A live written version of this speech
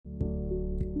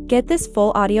Get this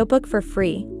full audiobook for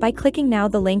free by clicking now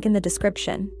the link in the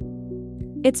description.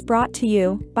 It's brought to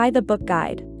you by The Book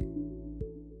Guide.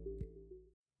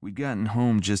 We'd gotten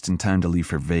home just in time to leave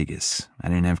for Vegas. I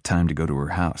didn't have time to go to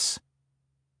her house.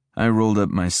 I rolled up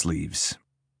my sleeves.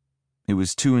 It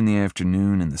was 2 in the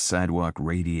afternoon and the sidewalk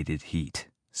radiated heat.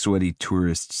 Sweaty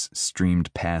tourists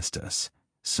streamed past us.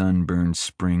 Sunburned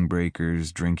spring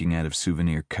breakers drinking out of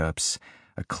souvenir cups.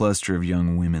 A cluster of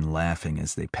young women laughing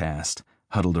as they passed,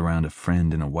 huddled around a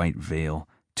friend in a white veil.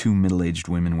 2 middle-aged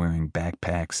women wearing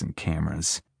backpacks and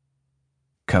cameras.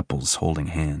 Couples holding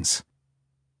hands.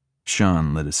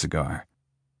 Sean lit a cigar.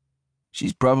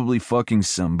 "She's probably fucking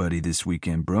somebody this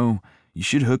weekend, bro. You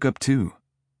should hook up too."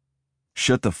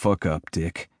 "Shut the fuck up,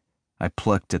 Dick." I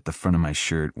plucked at the front of my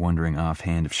shirt, wondering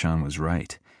offhand if Sean was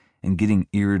right, and getting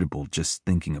irritable just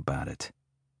thinking about it.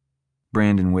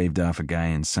 Brandon waved off a guy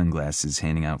in sunglasses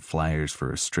handing out flyers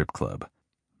for a strip club.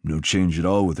 "No change at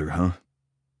all with her, huh?"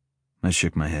 I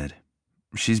shook my head.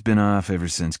 "She's been off ever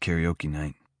since karaoke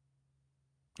night."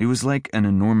 It was like an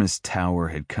enormous tower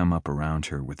had come up around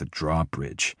her with a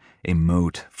drawbridge, a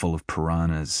moat full of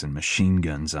piranhas and machine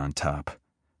guns on top.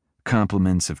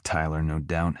 Compliments of Tyler, no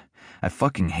doubt. I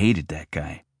fucking hated that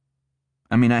guy.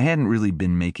 I mean, I hadn't really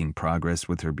been making progress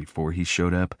with her before he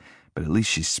showed up, but at least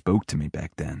she spoke to me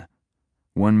back then.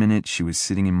 One minute she was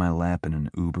sitting in my lap in an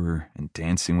Uber and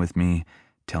dancing with me,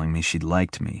 telling me she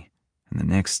liked me, and the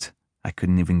next, I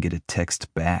couldn't even get a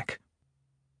text back.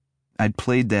 I'd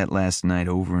played that last night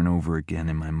over and over again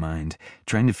in my mind,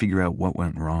 trying to figure out what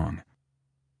went wrong.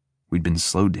 We'd been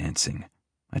slow dancing.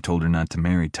 I told her not to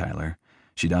marry Tyler.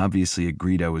 She'd obviously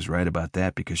agreed I was right about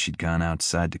that because she'd gone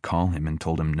outside to call him and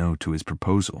told him no to his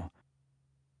proposal.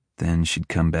 Then she'd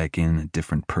come back in a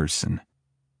different person.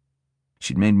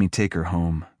 She'd made me take her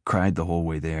home, cried the whole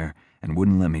way there, and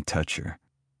wouldn't let me touch her.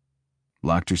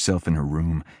 Locked herself in her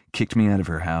room, kicked me out of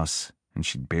her house, and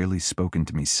she'd barely spoken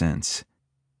to me since.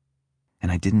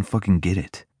 And I didn't fucking get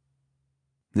it.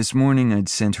 This morning I'd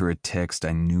sent her a text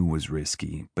I knew was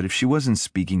risky, but if she wasn't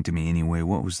speaking to me anyway,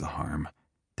 what was the harm?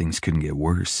 Things couldn't get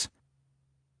worse.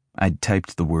 I'd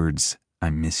typed the words, "I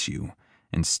miss you,"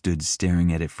 and stood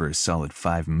staring at it for a solid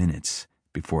 5 minutes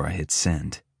before I hit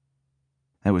send.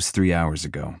 That was 3 hours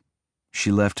ago.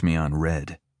 She left me on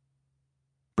red.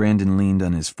 Brandon leaned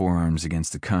on his forearms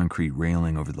against the concrete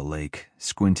railing over the lake,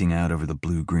 squinting out over the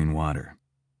blue-green water.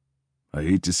 "I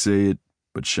hate to say it,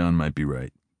 but Sean might be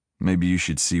right. Maybe you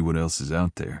should see what else is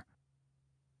out there."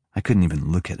 I couldn't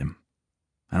even look at him.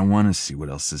 "I don't want to see what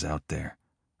else is out there,"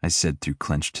 I said through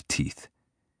clenched teeth.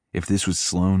 "If this was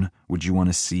Sloan, would you want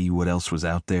to see what else was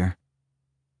out there?"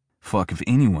 Fuck, if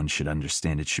anyone should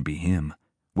understand it should be him.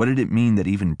 What did it mean that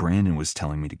even Brandon was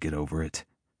telling me to get over it?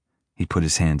 He put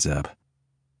his hands up.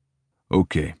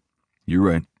 "Okay, you're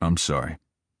right, I'm sorry.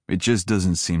 It just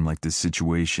doesn't seem like this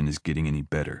situation is getting any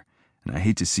better, and I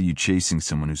hate to see you chasing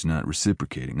someone who's not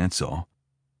reciprocating, that's all."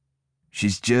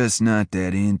 "She's just not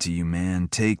that into you, man.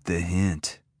 Take the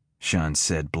hint," Sean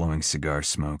said, blowing cigar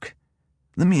smoke.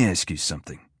 "Let me ask you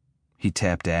something." He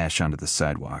tapped ash onto the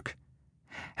sidewalk.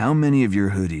 "How many of your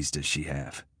hoodies does she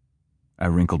have?" I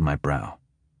wrinkled my brow.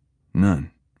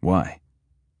 "None. Why?"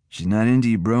 "She's not into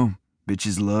you, bro.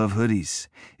 Bitches love hoodies.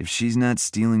 If she's not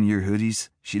stealing your hoodies,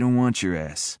 she don't want your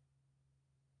ass."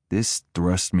 This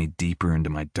thrust me deeper into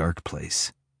my dark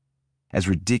place. As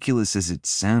ridiculous as it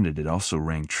sounded, it also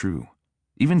rang true.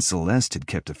 Even Celeste had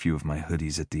kept a few of my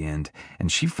hoodies at the end,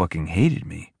 and she fucking hated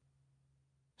me.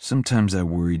 Sometimes I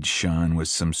worried Sean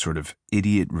was some sort of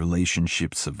idiot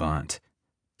relationship savant.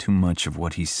 Too much of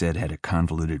what he said had a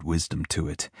convoluted wisdom to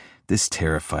it. This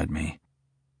terrified me.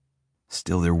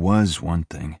 Still, there was one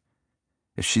thing.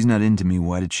 If she's not into me,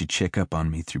 why did she check up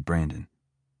on me through Brandon?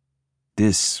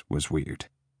 This was weird.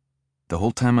 The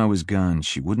whole time I was gone,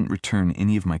 she wouldn't return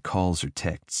any of my calls or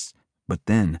texts. But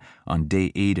then, on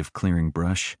day 8 of clearing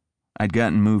brush, I'd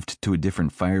gotten moved to a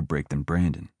different fire break than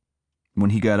Brandon. When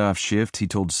he got off shift, he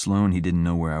told Sloan he didn't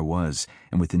know where I was,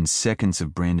 and within seconds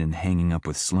of Brandon hanging up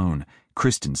with Sloan,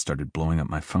 Kristen started blowing up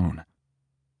my phone.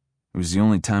 It was the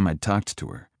only time I'd talked to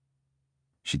her.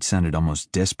 She'd sounded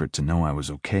almost desperate to know I was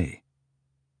okay.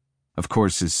 Of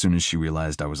course, as soon as she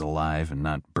realized I was alive and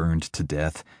not burned to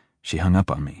death, she hung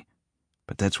up on me.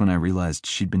 But that's when I realized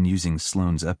she'd been using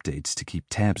Sloan's updates to keep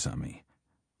tabs on me.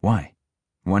 Why?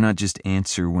 Why not just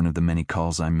answer one of the many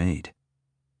calls I made?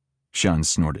 Sean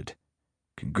snorted.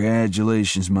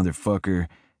 "Congratulations, motherfucker.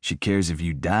 She cares if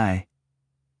you die."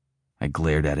 I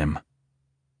glared at him.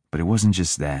 But it wasn't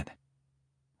just that.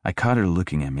 I caught her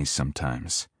looking at me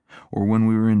sometimes, or when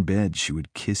we were in bed, she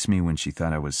would kiss me when she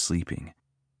thought I was sleeping.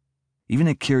 Even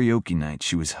at karaoke night,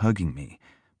 she was hugging me,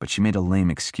 but she made a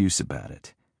lame excuse about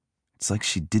it. It's like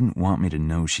she didn't want me to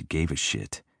know she gave a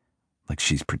shit. Like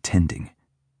she's pretending.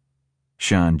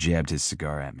 Sean jabbed his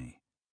cigar at me.